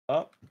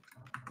up.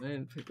 I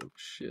didn't pick up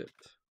shit.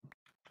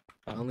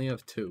 I only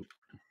have 2.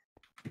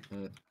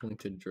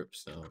 Pointed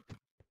dripstone.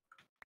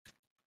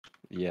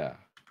 Yeah.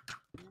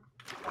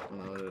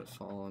 Oh, did it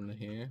fall into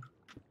here?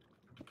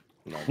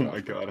 No, Oh my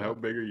god, how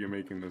big are you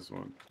making this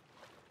one?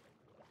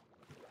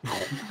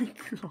 Oh my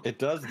god. It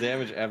does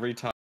damage every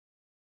time.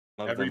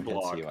 Every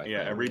block, you, yeah,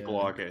 think. every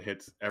block it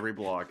hits. Every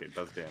block it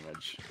does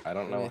damage. I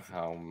don't know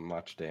how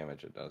much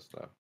damage it does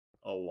though.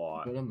 A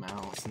lot. Good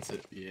amount since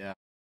it, yeah,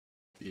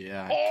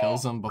 it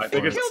kills them before. I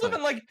think it killed him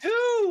in like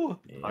 2.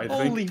 Yeah.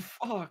 Holy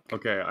fuck.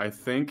 Okay, I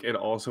think it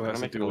also has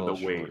to make it do a with the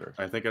little weight. shorter.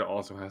 I think it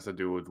also has to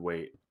do with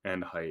weight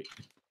and height.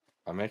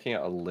 I'm making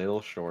it a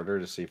little shorter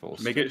to see if it will.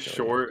 Make it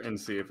short and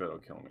see if it'll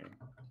kill me.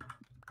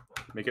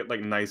 Make it like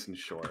nice and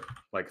short,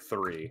 like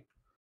 3.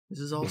 This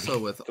is also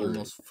with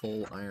almost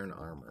full iron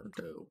armor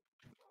too.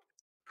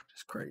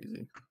 Just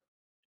crazy.